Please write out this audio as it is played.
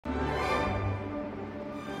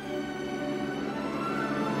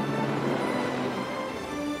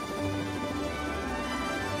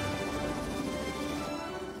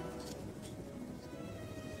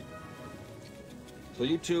So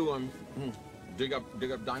you two, dig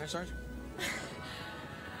up dinosaurs?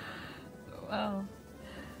 Well...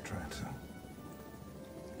 Try to.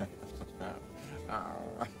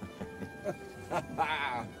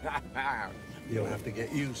 You'll have to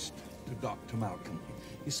get used to Dr. Malcolm.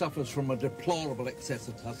 He suffers from a deplorable excess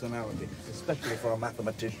of personality, especially for a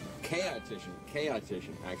mathematician.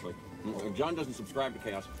 Chaotician, actually. John doesn't subscribe to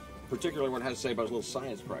chaos, particularly what it has to say about his little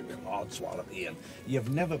science project. Odswallop, Ian. You've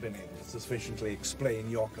never been able to sufficiently explain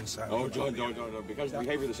your concern. Oh, John, because of the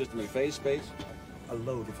behavior of the system in phase space? A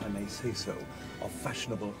load, if I may say so, of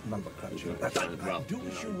fashionable number crunching. Well, I do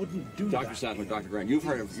wish you wouldn't do Dr. that. Sadler, Dr. Grant, you've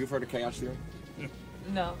heard of chaos theory?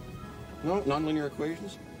 No. No? Nonlinear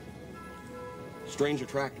equations? Strange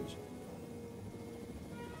attractors?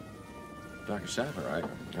 Dr. Sadler,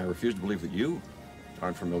 I refuse to believe that you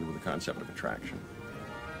aren't familiar with the concept of attraction.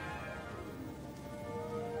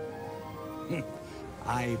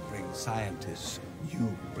 I bring scientists,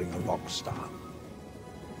 you bring a rock star.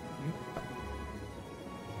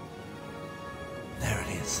 There it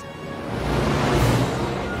is.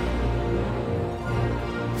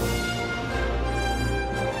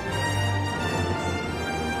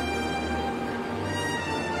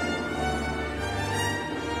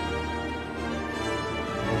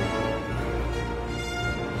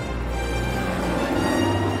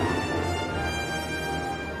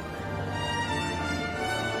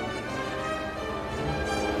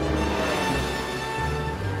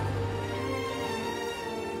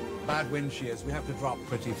 Bad wind shears, we have to drop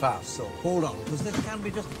pretty fast, so hold on, because this can be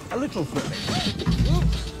just a little thrilling.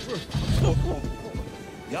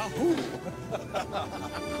 Yahoo!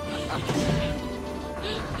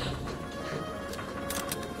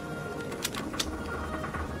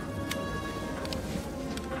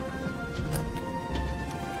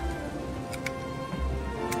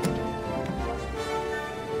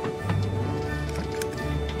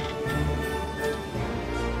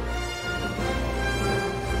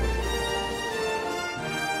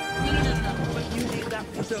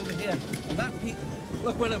 Over here. And that peak,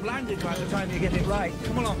 look, we'll have landed by the time you get it right.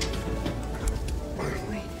 Come along.